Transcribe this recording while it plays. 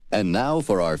And now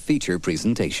for our feature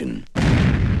presentation.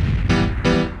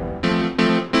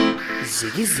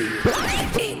 Ziggy Z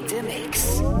in the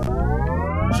mix.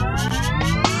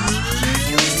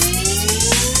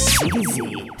 Ziggy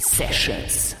Z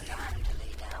Sessions.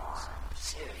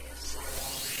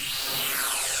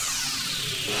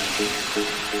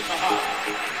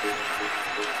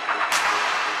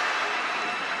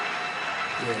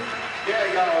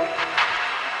 Yeah, y'all.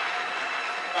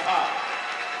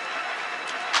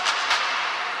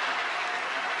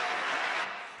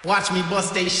 Watch me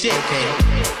bust they shit.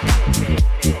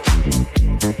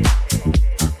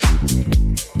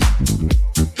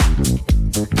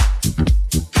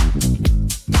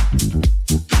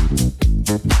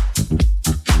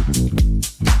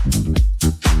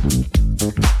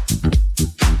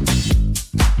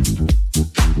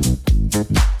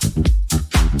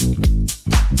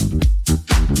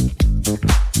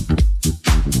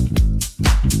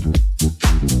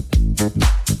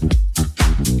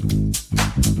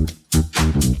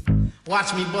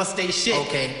 Watch me bust they shit.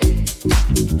 Okay.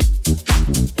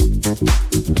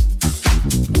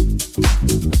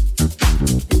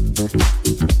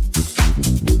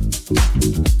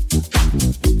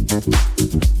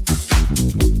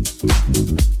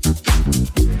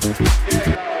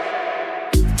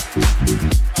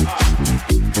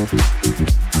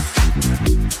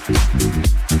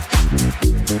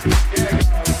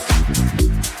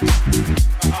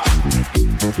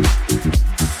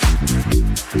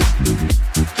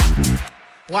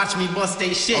 Watch me bust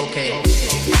they shit. Okay.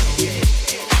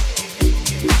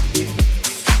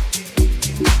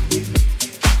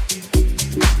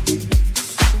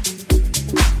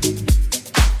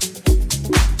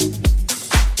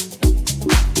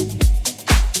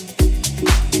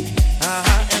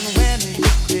 And when you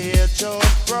cleared your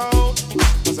throat,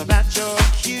 was about your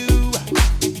cue.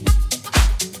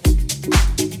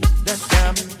 That's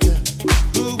coming to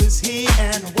who is he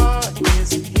and what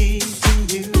is he to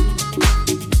you?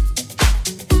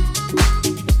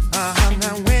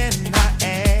 Now when I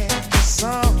add the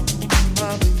song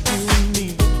of you and me,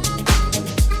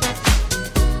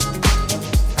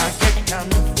 I get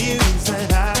confused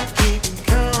that I keep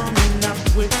coming up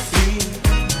with three.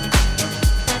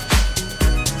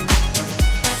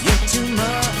 You're too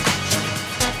much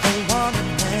for one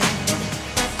man,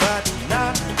 but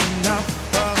not enough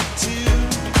for two.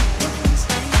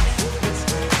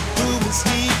 Who is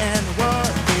he and what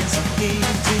is he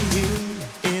to you?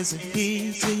 Is he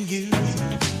to you?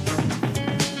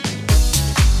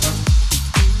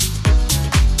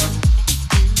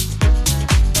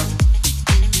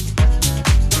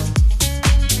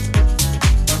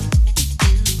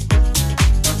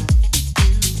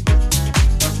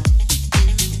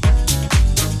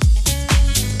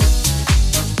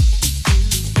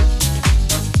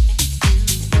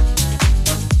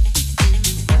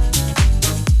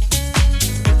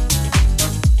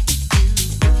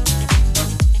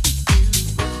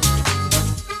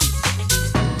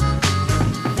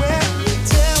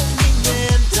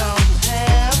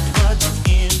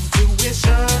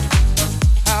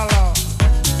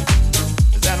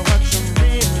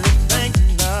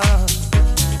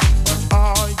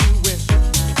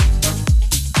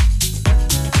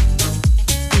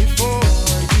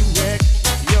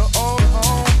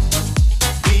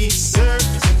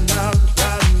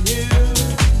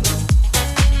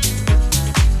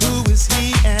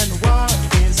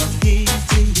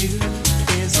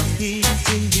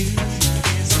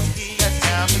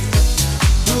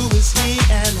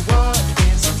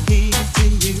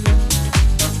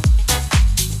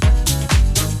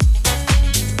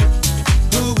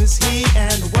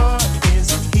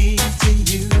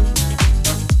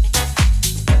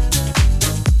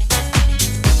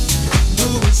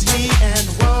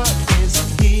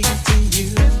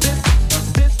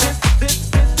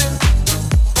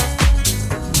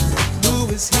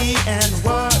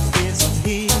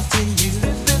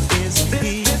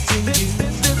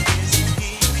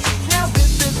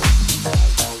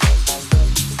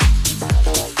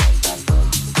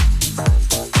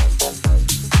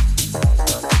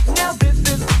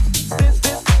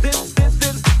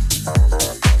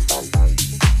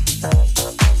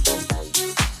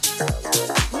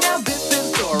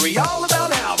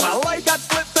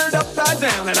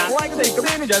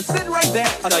 Just sit right there.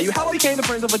 I'll tell you how I became the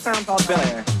prince of a town called Bel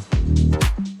Air.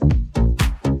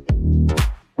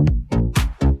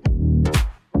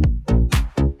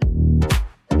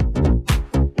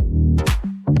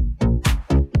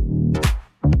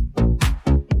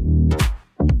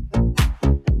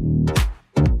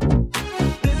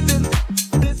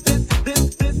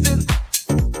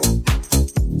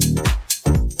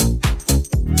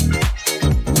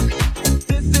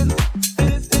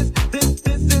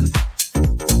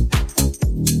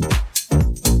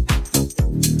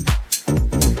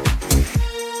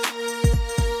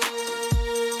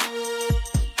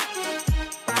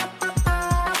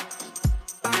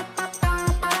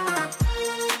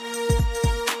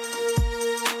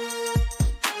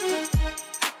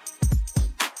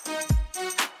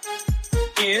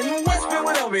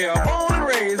 Philadelphia, born and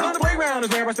raised on the playground is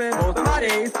where I spend most of my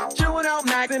days. Chilling out,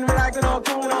 maxing, relaxing, all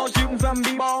cool and all, shooting some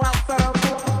b-ball outside of the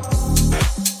school.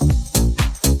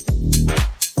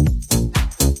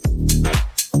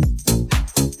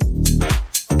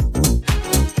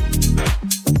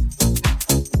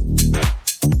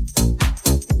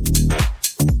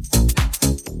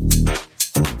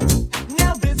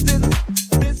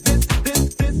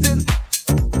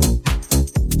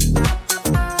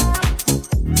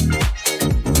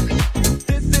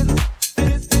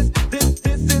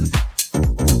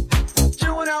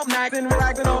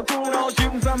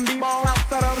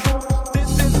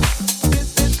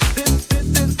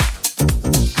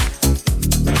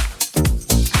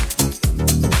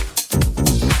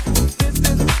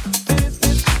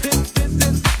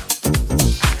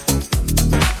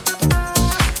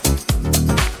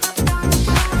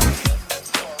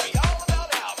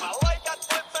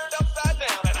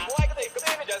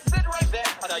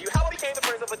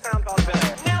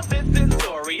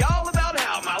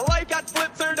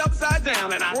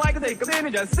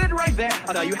 Just sit right there.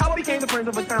 I'll tell you how I became the prince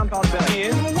of a town called Bel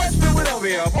Air. In West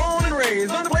Philadelphia, born and raised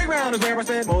on the playground is where I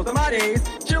spent most of my days.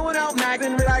 Chilling out,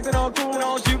 maxing, relaxing, all cool and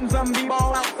all, shooting some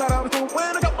b-ball outside of the school.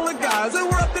 When a couple of guys that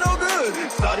were up to no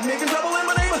good started making trouble in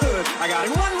my neighborhood. I got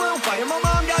in one little fight and my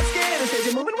mom got scared and said,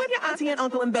 "You're moving with your auntie and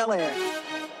uncle in Bel Air."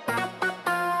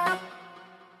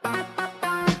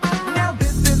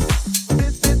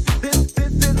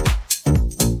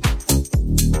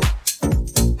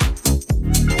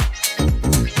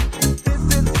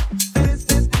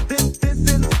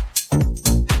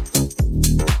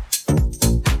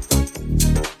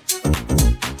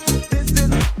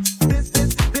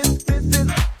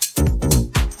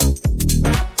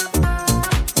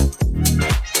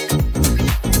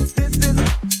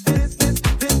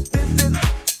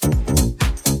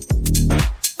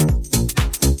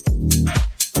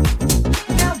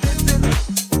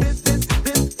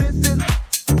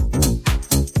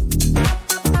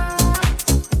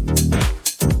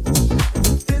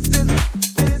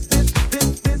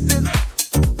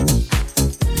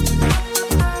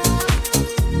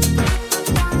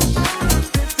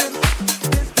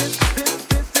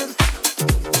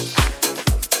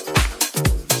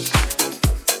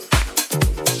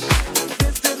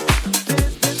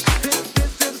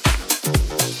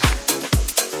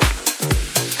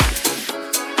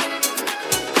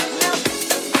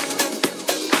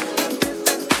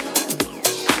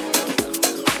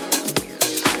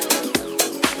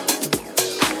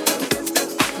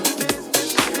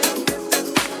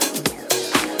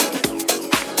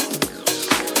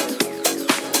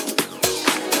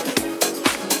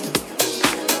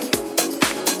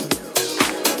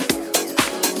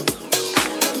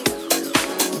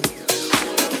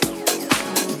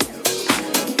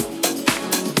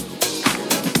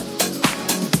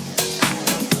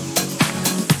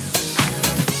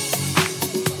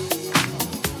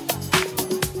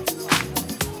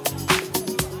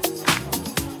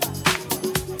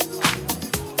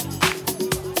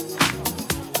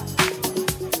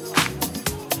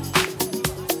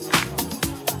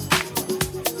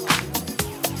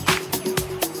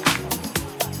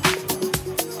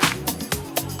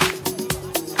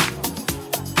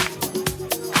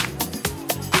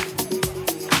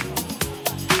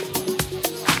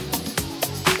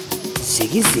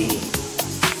 Ziggy Z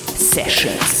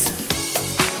Sessions.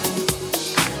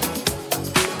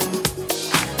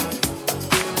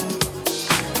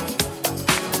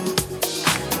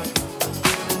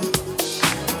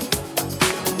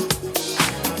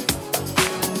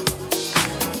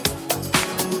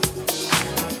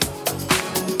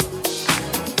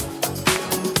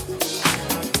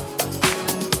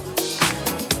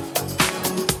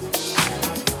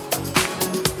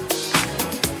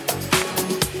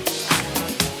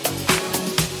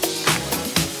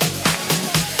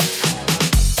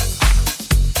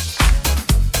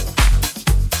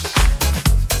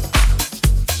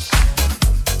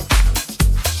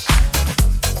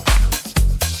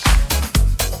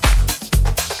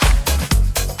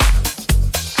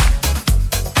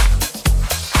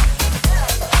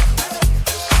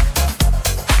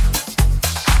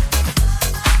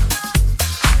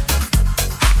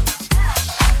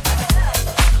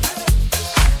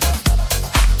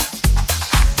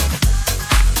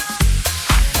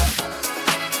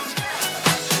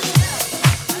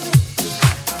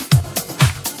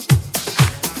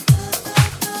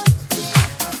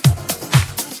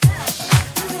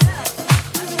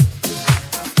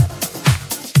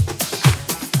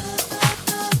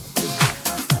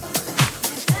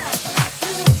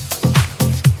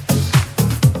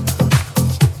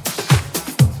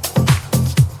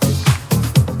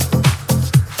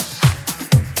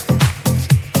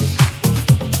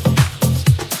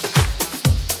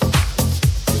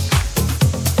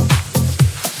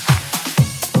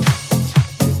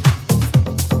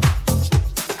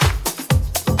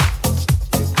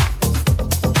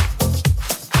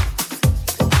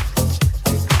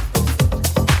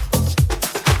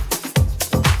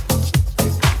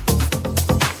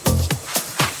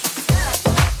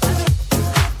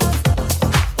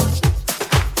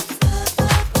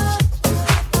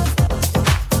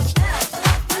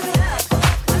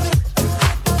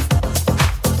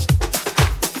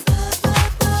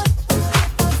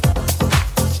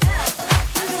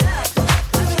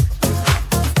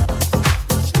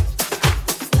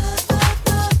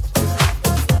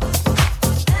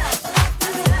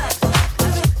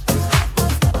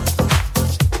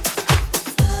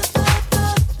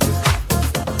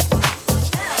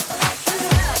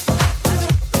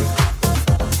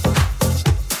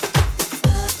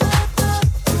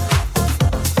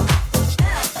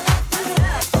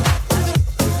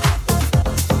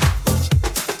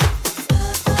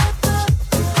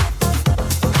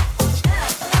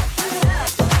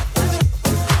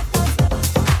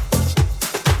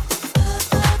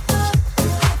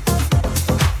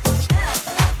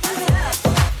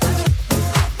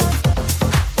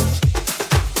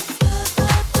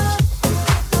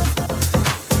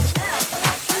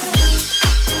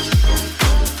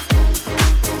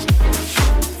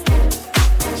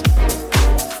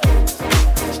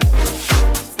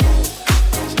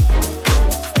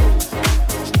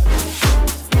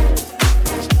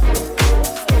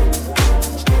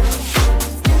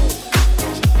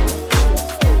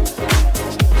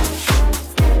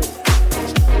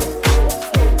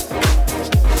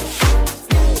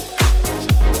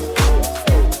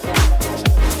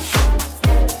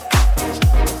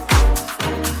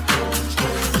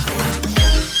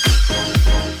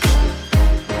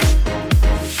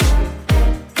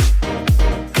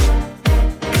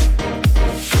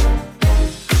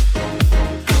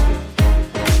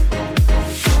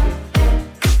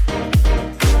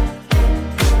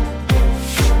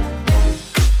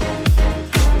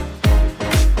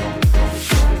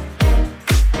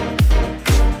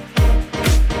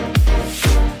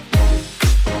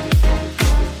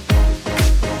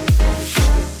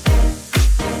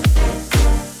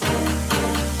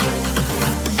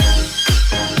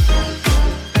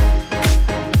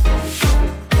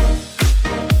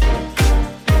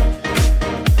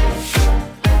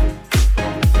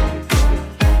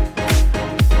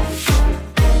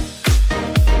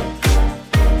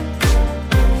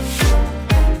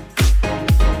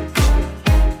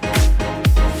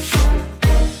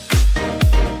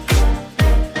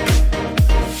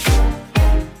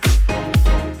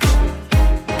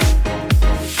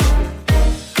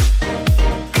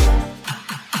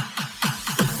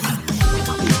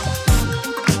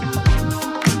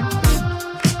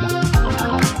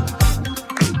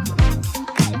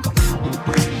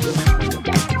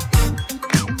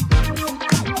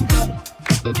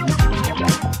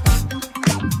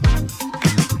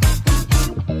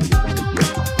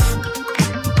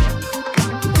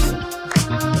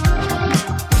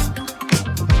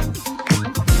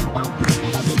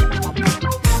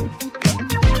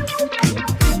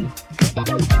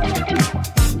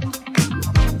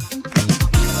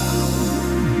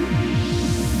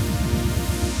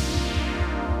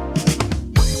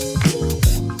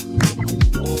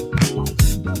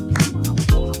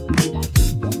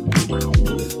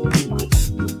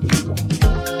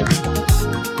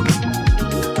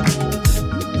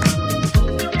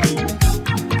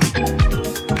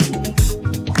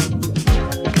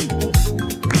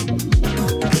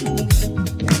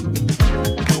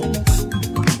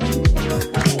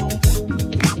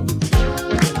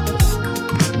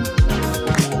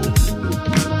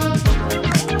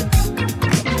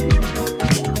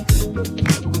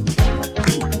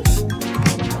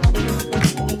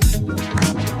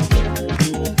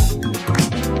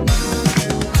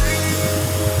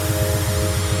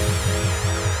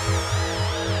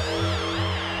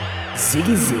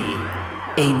 Ziggy Z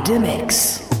in the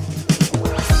mix.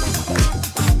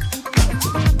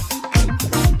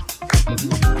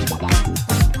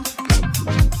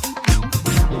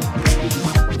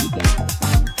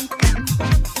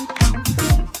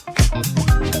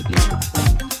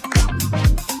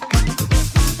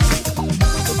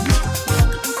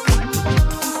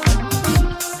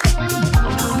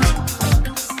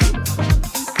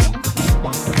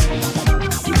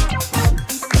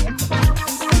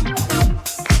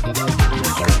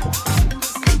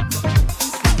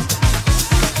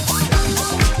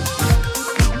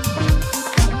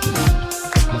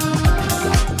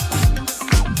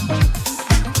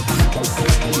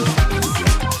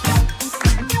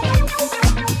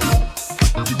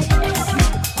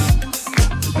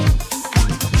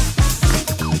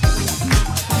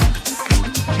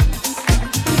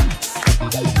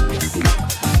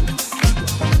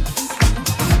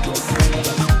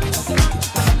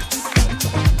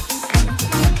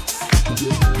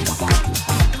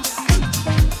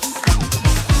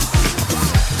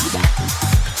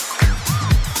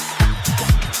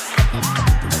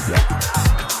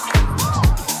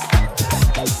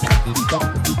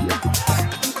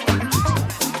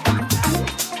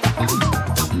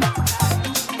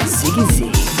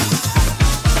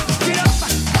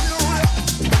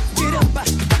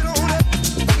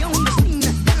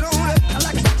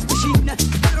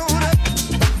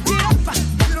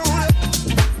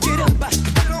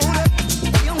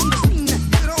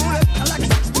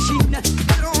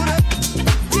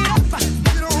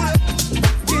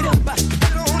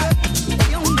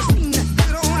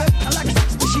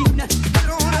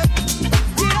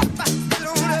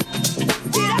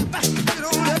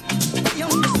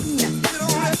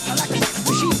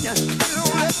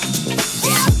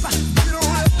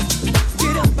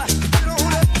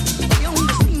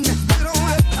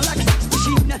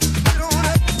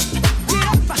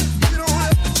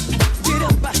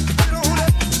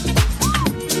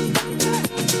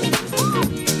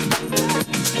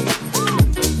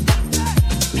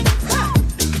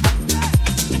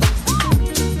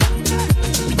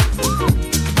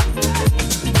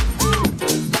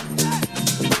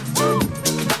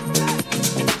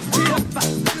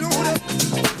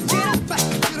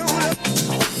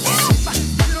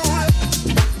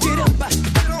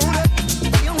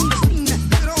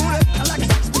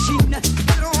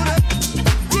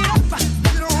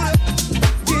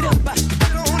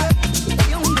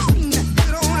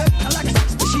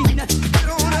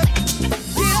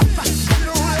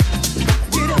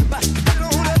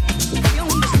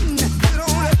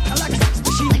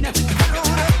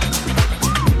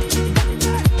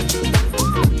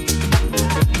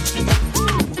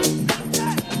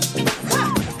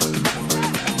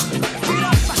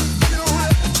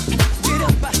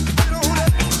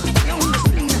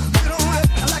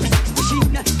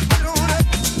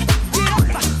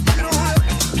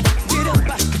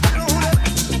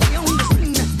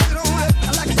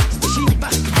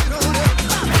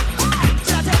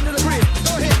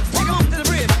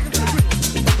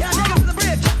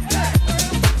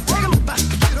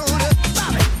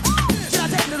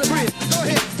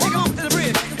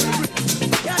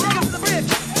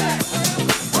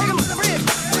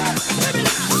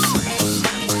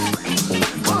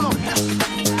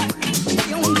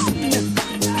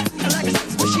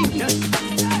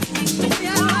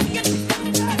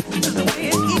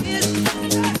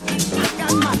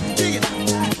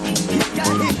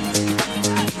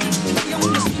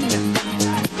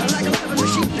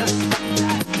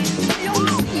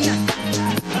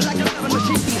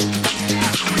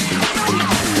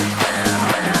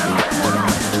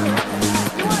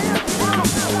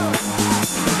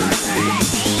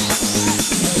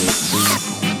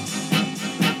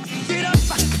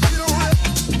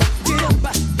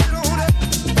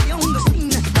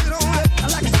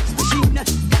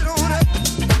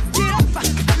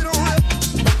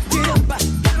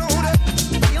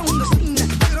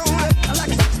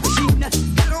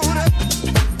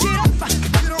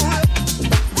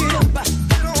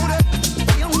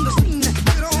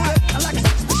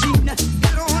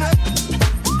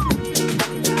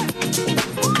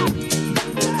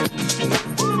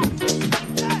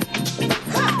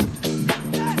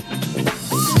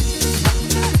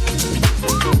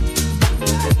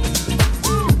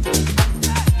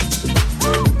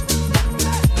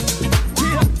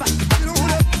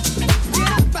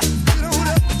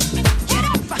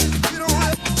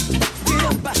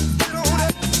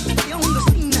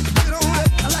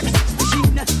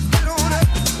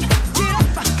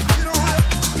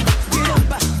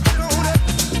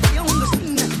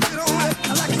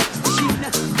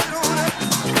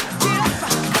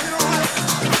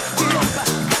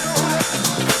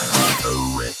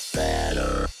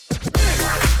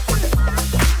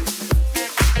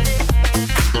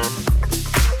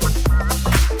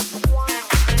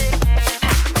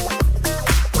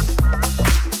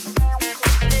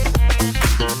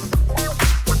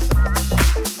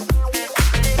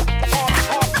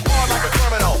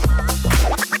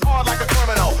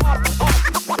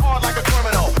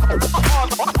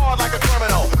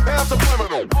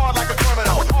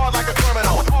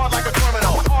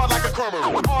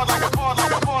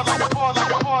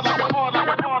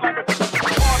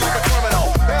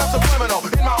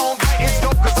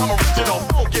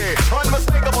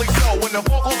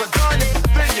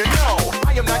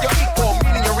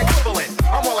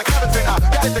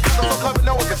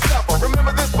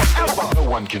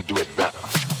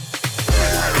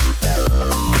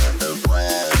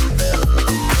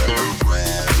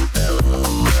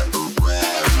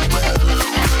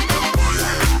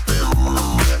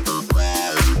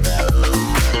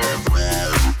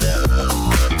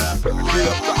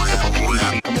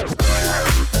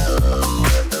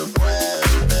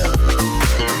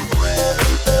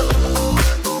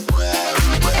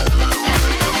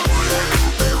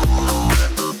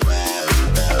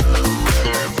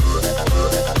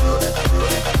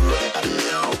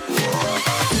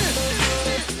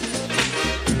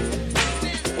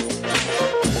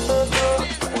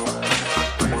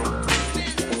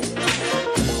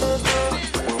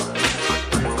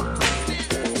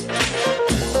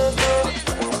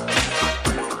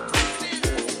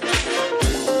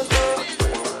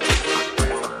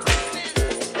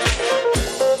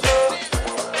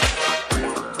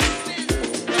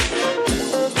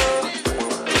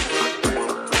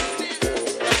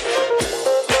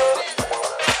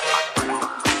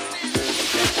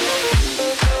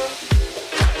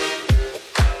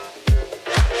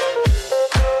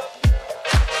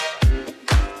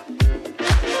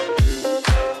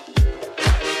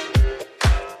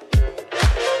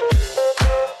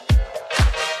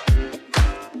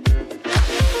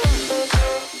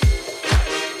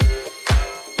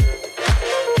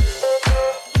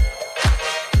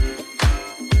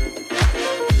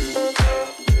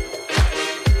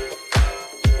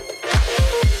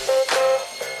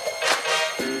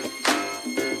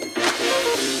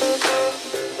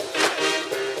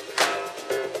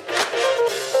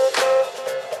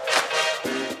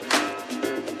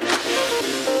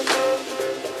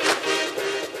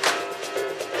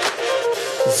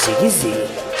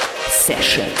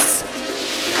 Sessions.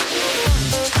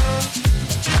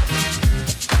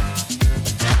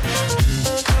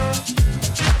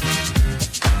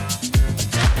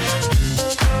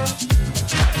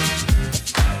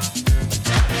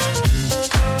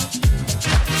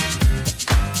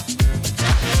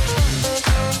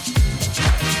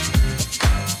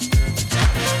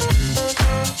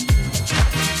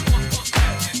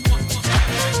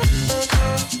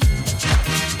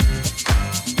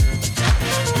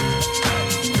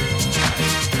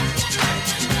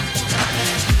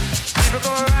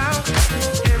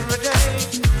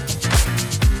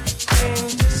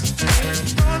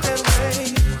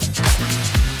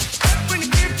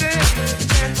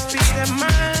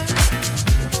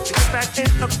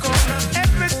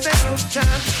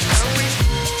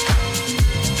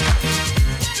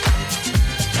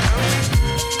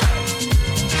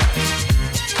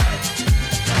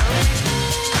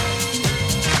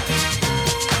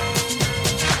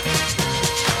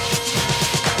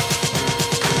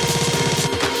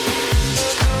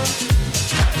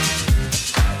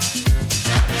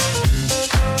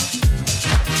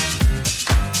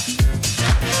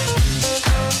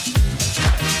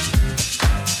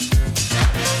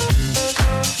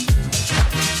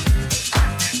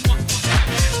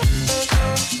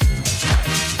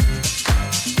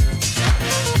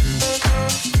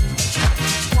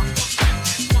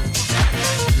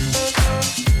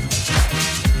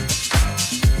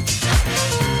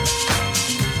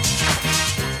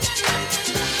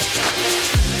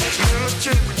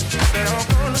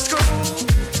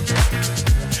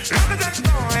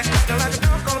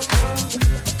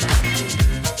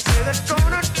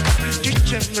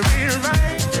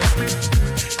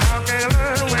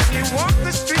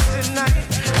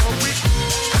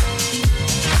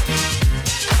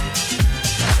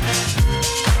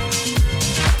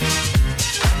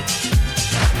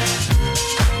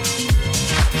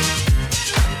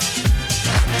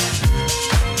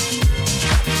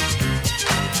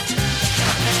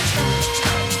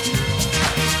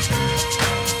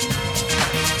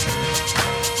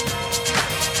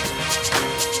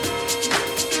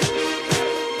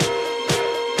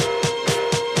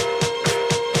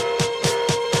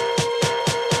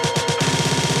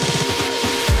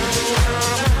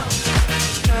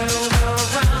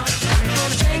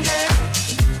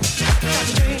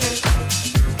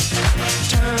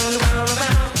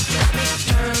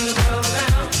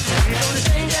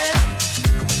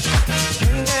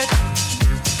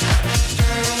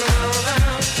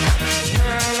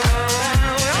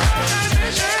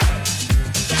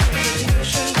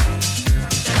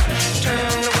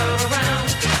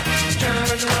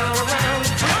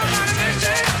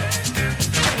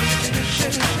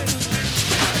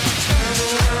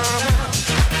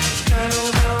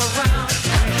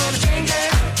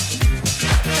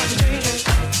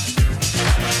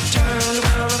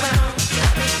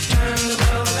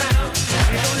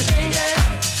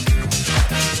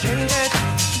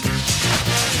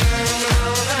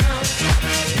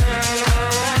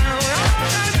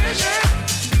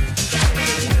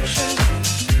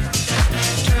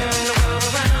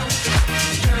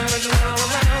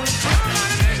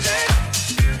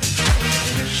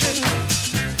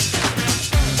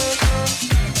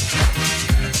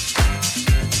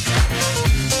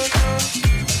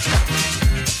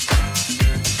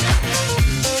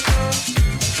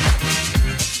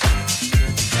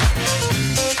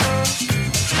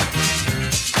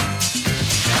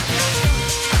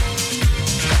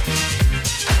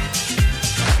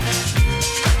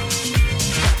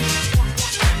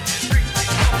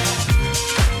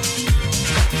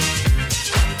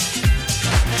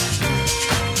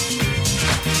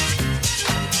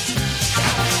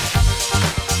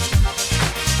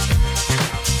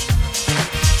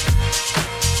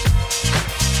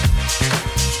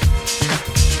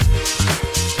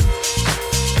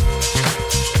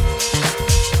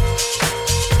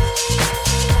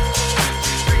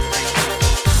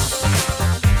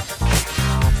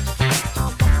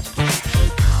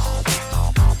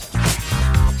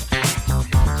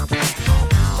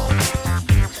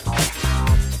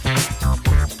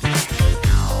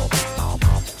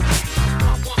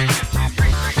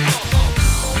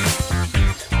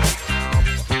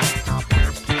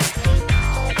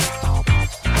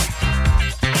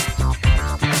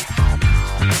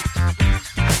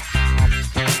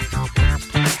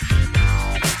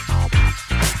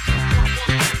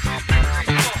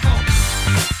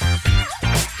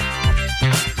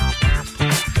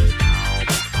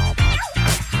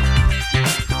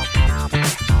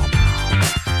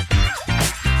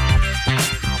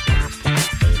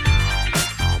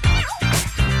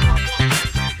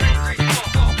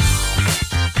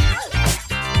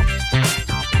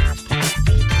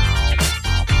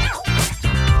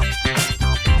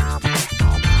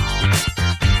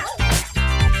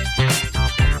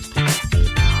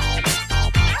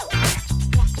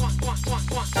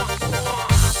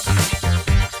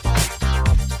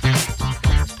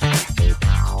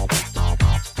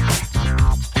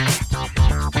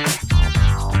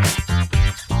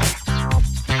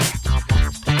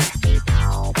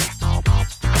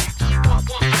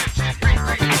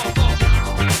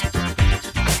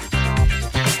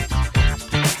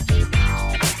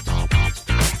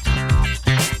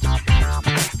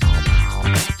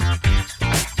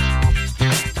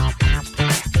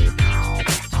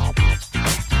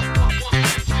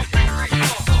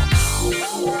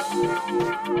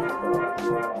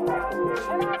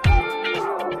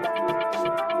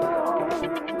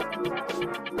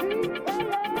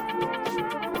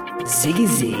 Ziggy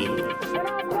Z.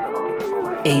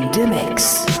 A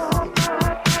Mix.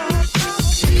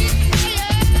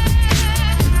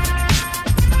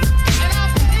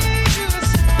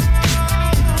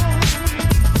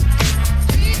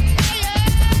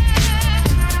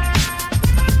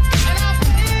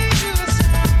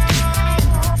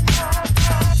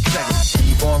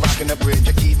 The bridge,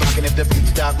 I keep rocking if the beat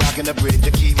stop rocking the bridge, I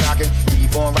keep rocking,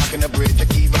 keep on rocking the bridge, I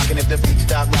keep rocking if the beat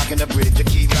stop rocking the bridge, I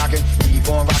keep rocking, keep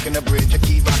on rocking the bridge, I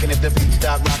keep rocking if the beat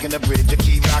stop rocking the bridge, I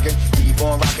keep rocking, keep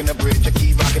on rocking the bridge, I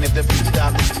keep rocking if the beat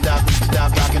stop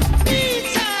rocking.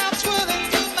 Beat time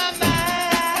twirling through my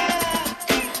mind.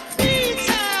 Beat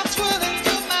time twirling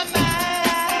through my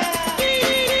mind.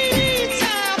 Beat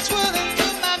time twirling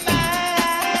through my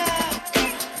mind.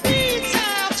 Beat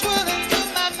time twirling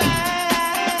through my mind.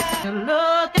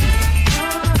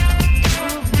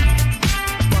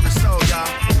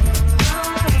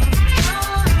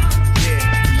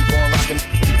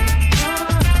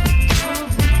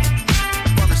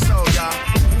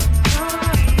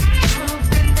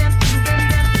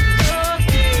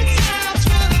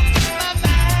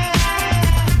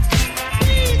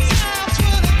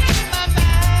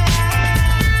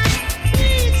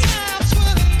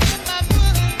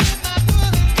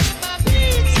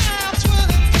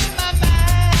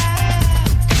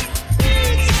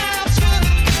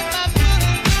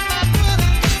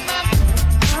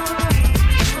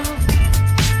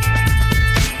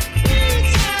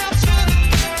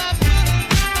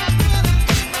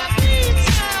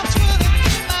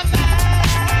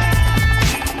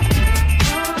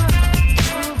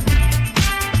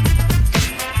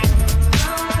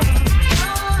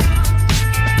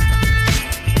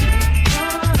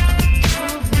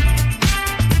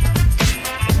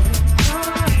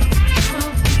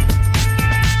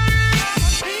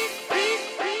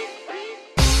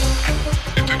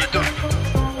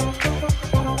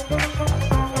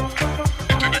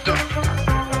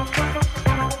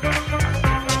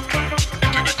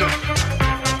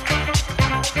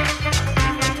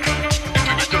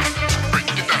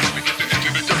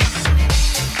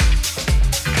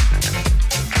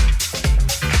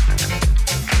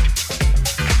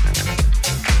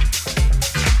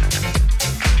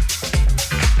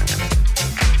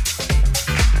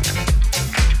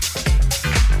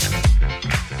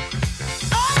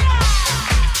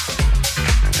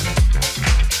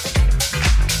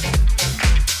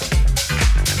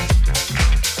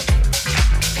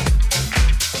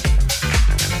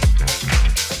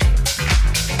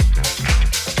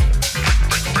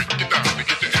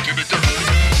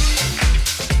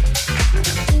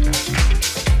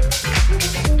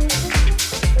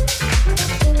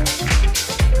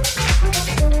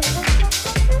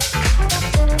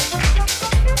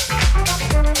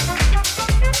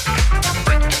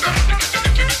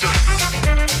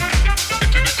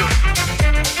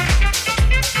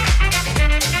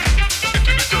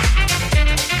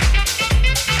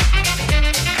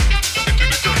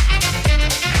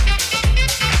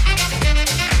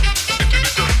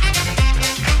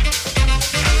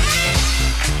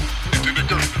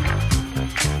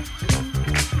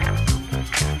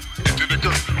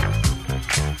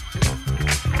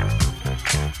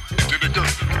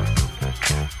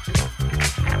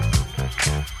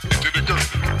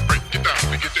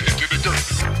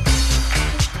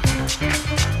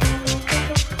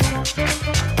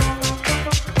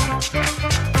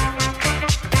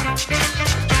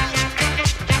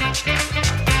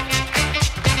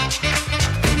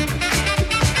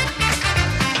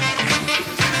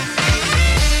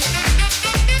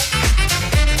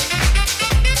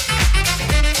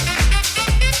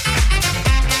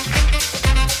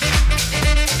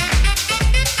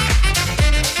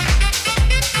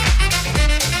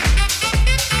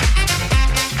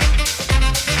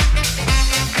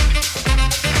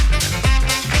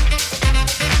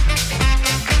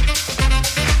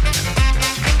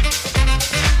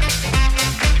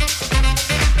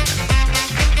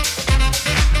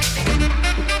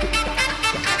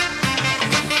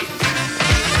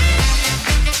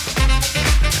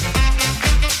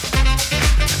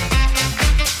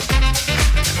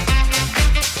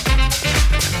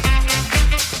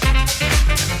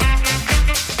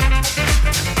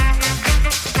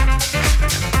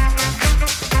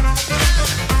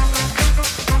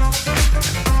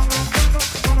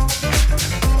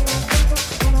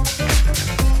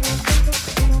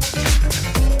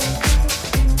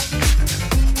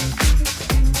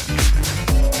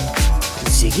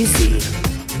 Ziggy Z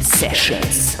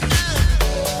Sessions.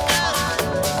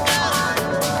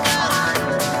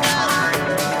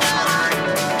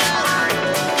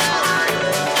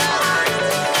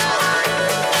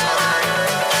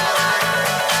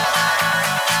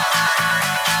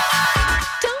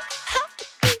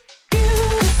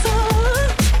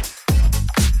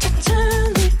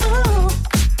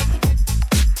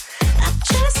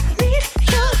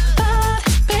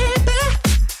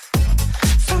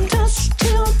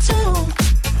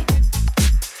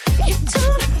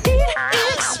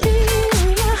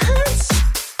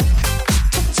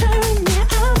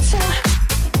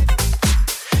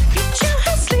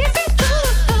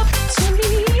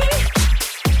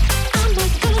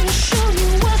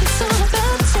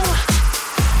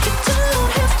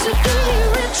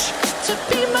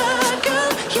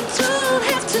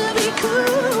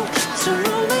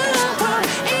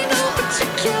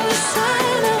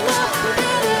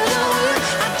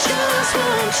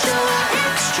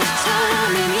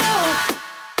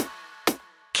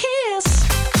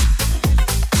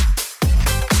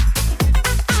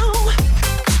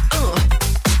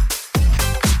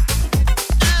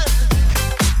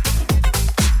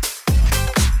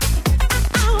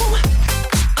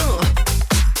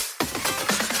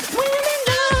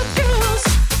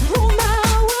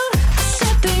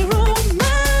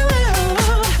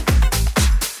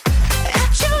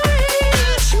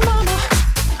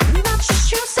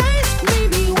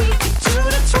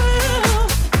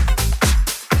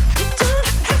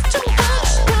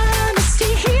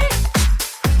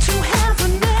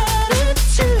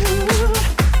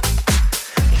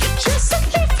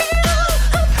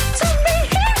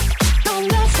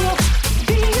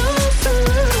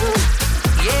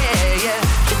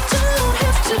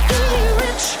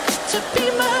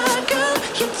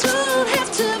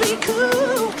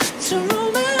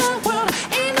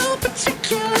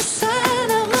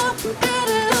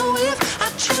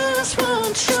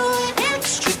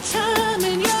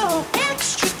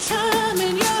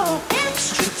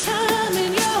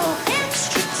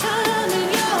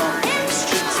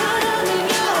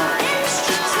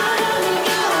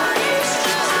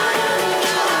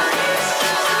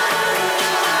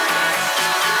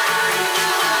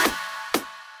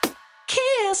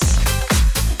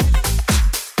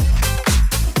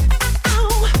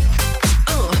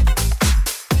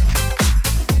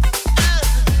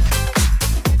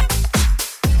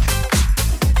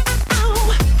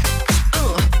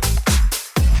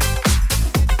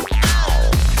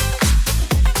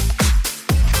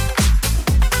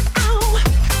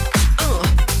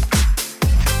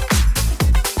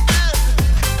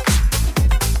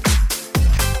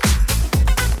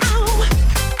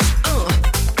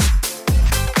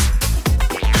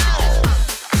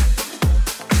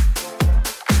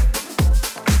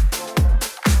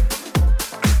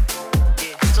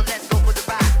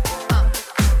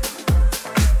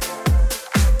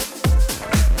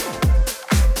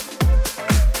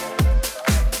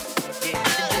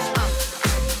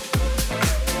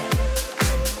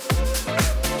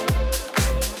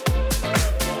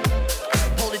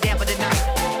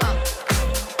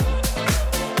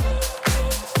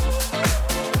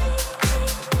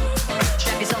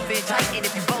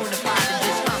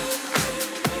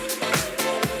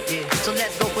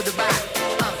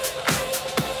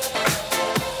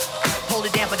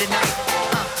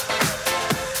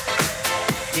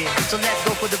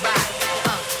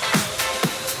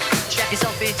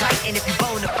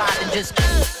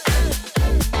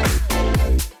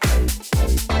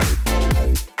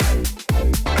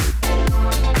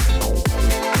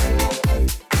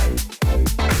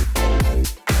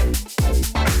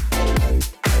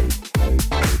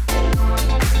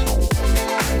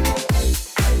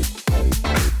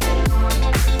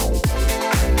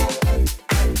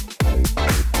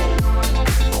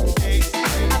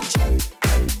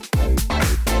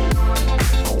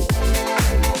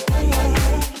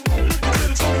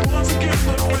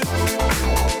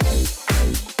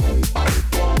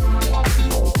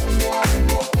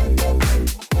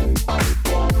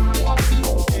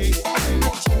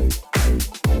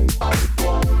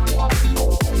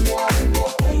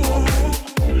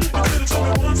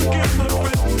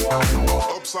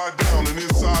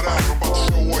 inside out. I'm about to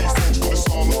show all you folks what it's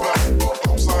all about.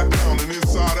 Upside down and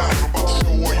inside out. I'm about to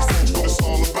show all you folks what it's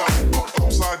all about.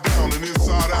 Upside down and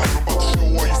inside out. I'm about to show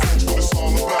all you folks what it's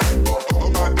all about.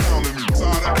 Upside down and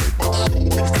inside out. I'm about to show all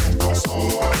you folks what it's all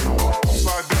about.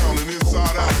 Upside down and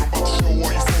inside out. I'm about to show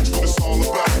all you folks what it's all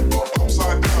about.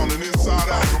 Upside down and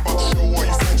inside out. I'm about to show all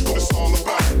you folks what it's all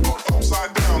about.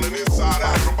 Upside down and inside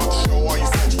out. I'm about to show all you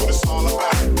folks what it's all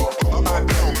about. Upside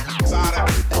down and inside out.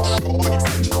 I'm about to show all you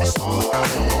folks what it's all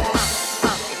about.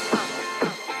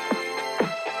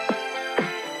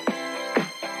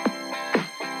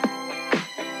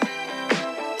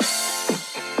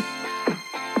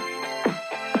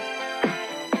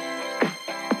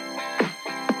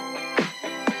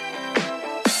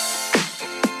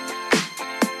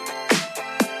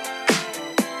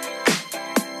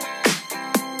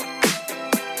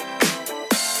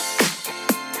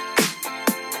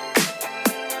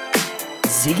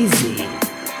 Ziggy Z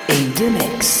in the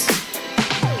mix.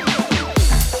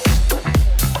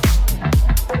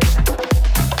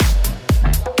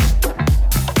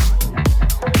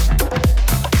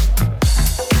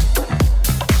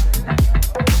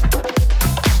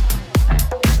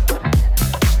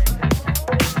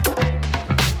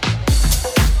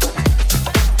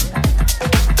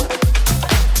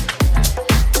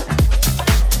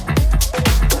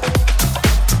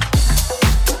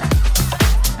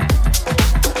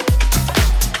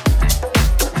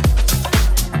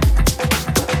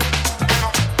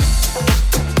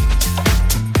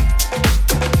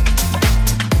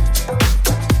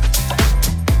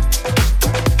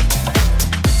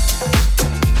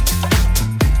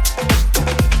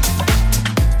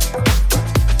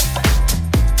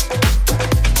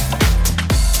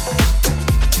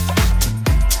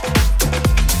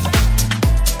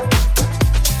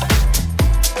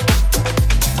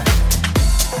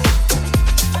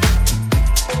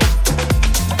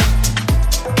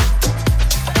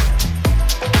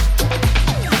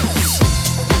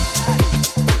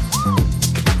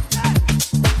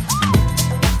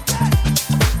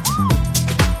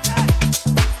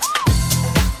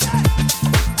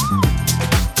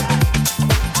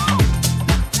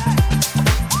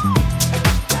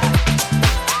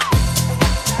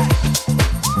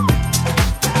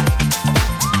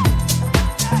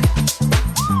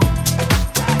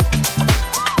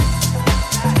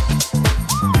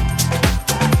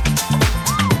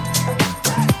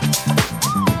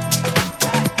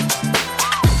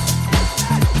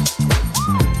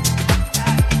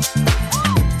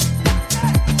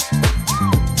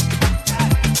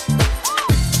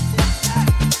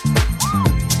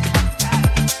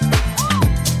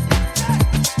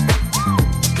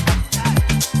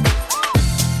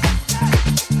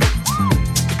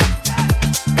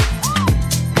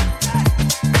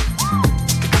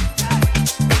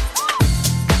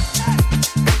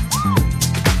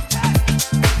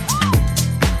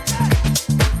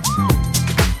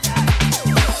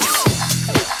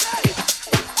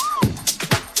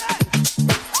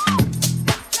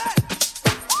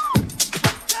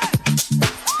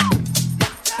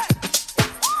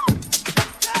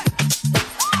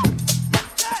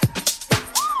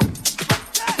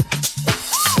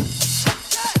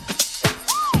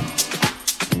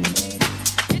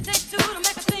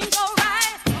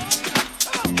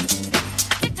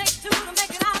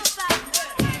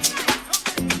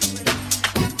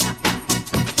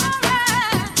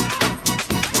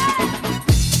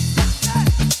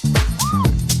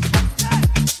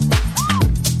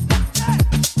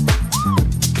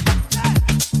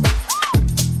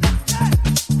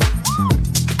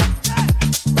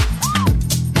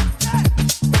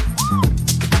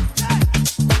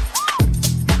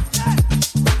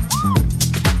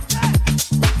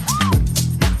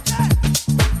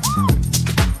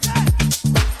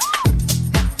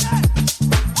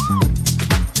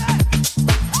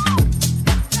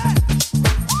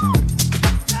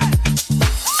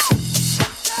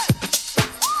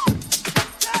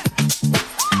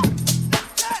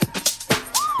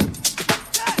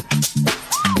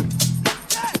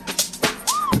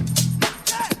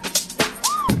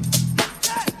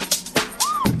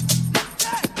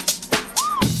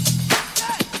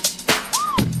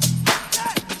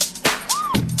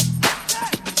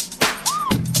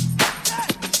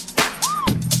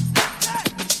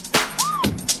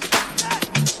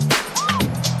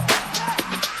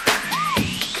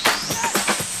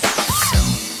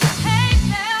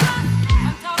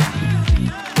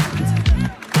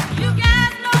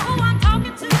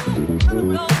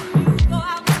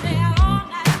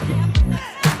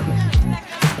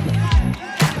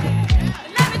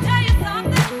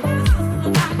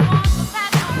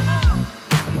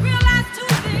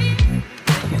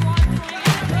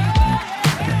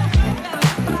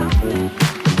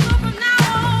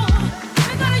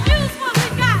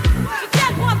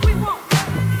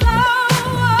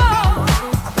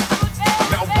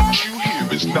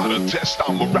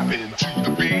 rapping to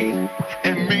the beat.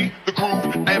 And me, the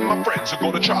groove, and my friends are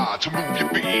gonna try to move your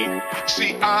feet.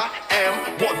 See, I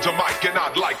am Wonder Mike, and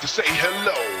I'd like to say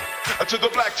hello to the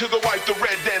black, to the white, the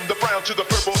red, and the brown, to the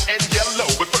purple and yellow.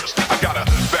 But first, I gotta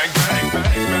bang, bang,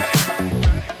 bang, bang.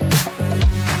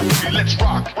 Let's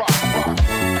rock, rock, rock.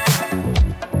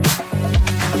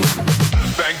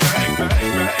 Bang, bang,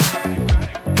 bang, bang.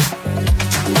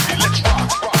 Let's rock,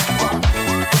 rock, rock.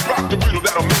 Rock the rhythm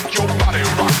that'll make your body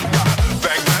rock. Gotta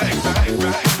bang, bang, bang,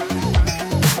 bang.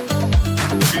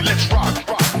 Let's rock,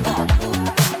 rock, rock.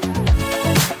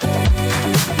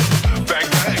 Bang,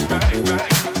 bang, bang,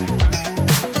 bang.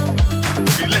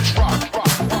 Let's rock,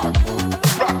 rock, rock.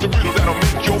 Rock the rhythm that'll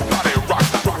make your body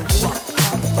rock, rock, rock.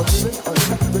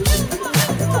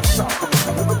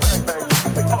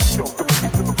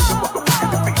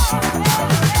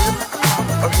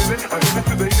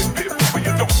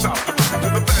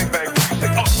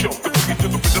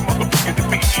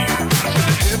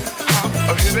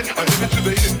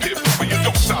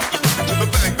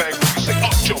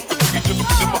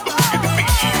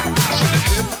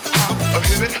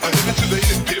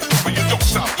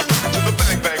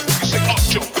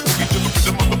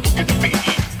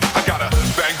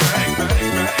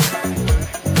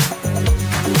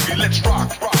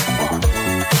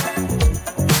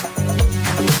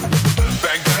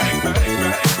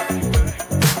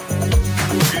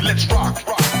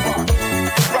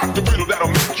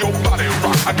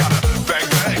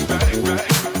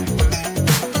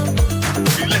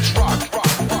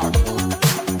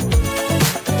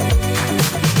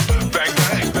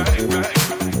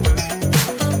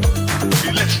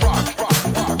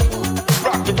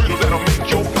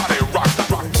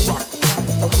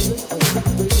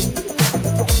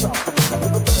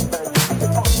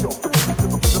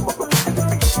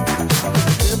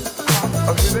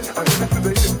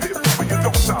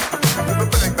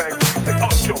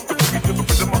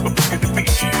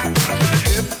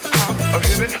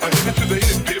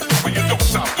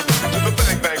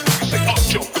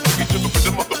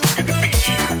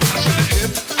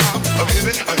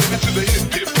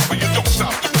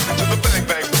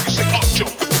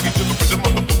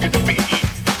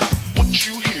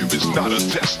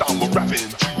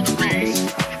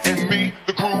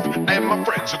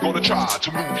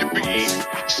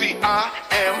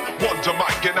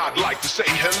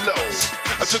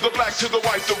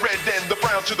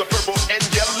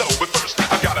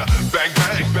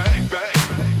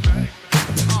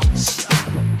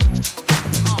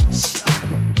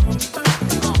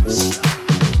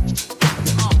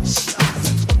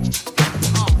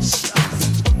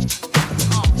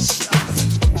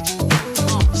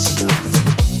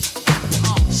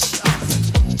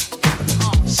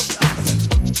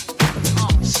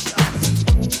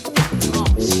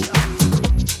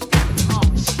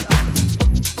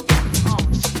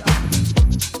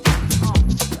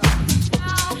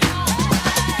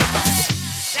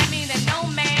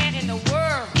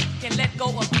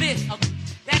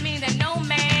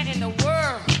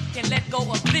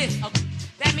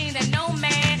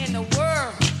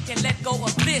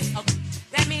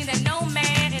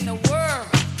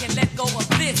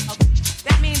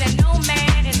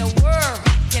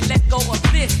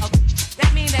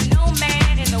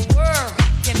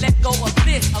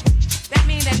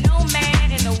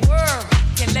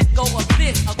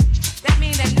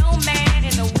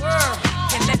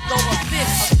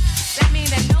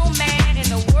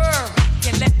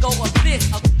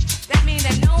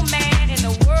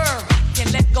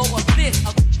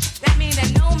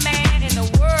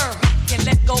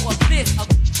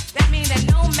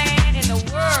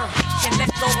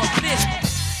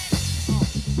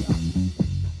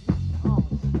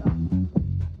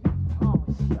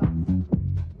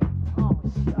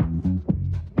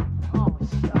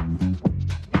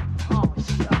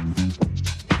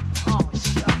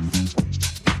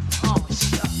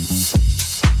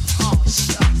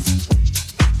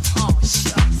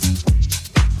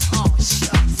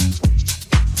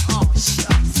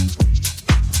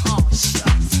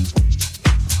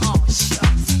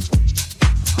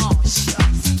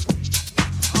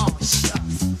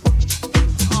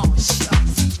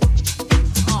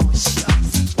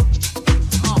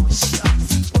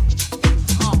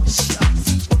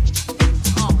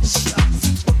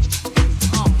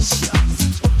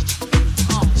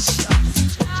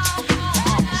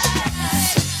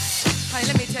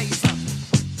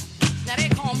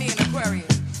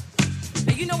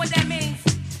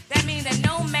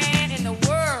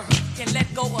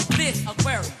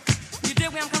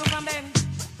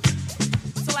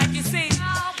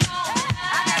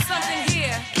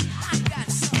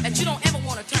 that you don't ever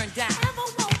want to turn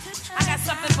down.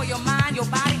 for your mind, your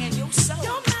body, and your soul.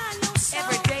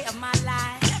 Every day of my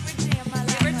life. Every day of my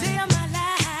life. Every day of my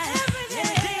life. Every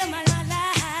day of my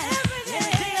life. Every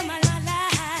day of my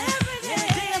life. Every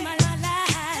day of my life.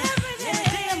 Every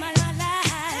day of my life.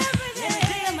 Every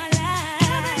day of my life.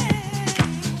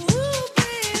 Ooh,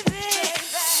 baby.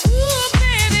 Ooh,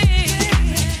 baby.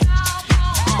 Oh,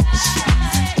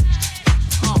 shucks.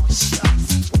 Oh,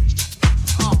 shucks.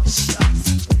 Oh, shucks.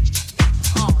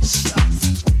 Oh, shucks.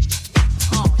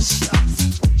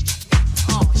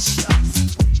 Oh, shucks.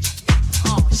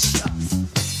 Oh, shucks.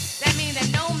 That means that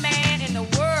no man in the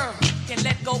world can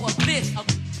let go of this.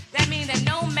 That means that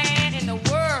no man in the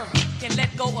world can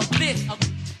let go of this.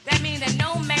 That means that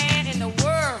no man in the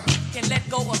world can let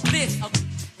go of this.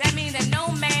 That means that no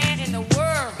man in the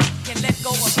world can let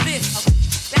go of this.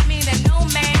 That means that no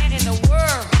man in the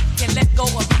world can let go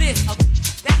of this.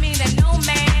 That means that no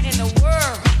man in the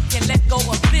world can let go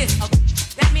of this.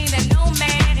 That means that no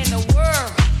man in the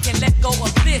world can let go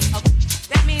of this.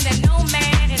 That means that no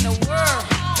man in the world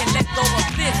can let go of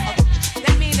this.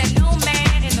 That means that no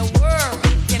man in the world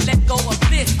can let go of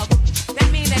this. That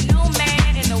means that no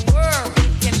man in the world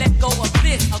can let go of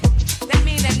this. That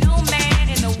means that no man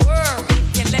in the world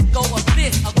can let go of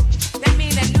this. That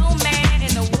means that no man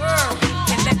in the world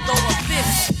can let go of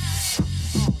this.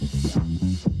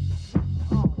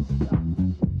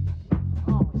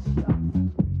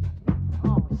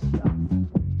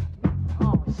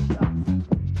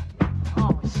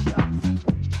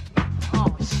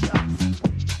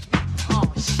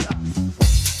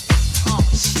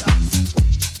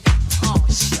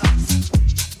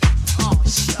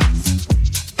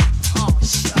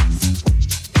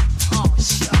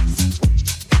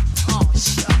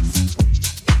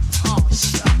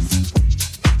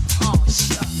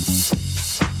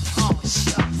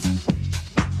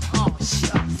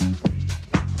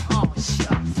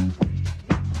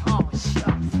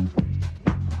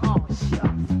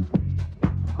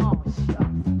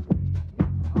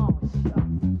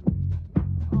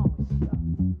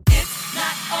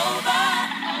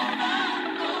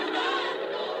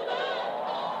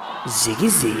 Ziggy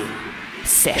Z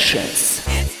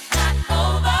Sessions.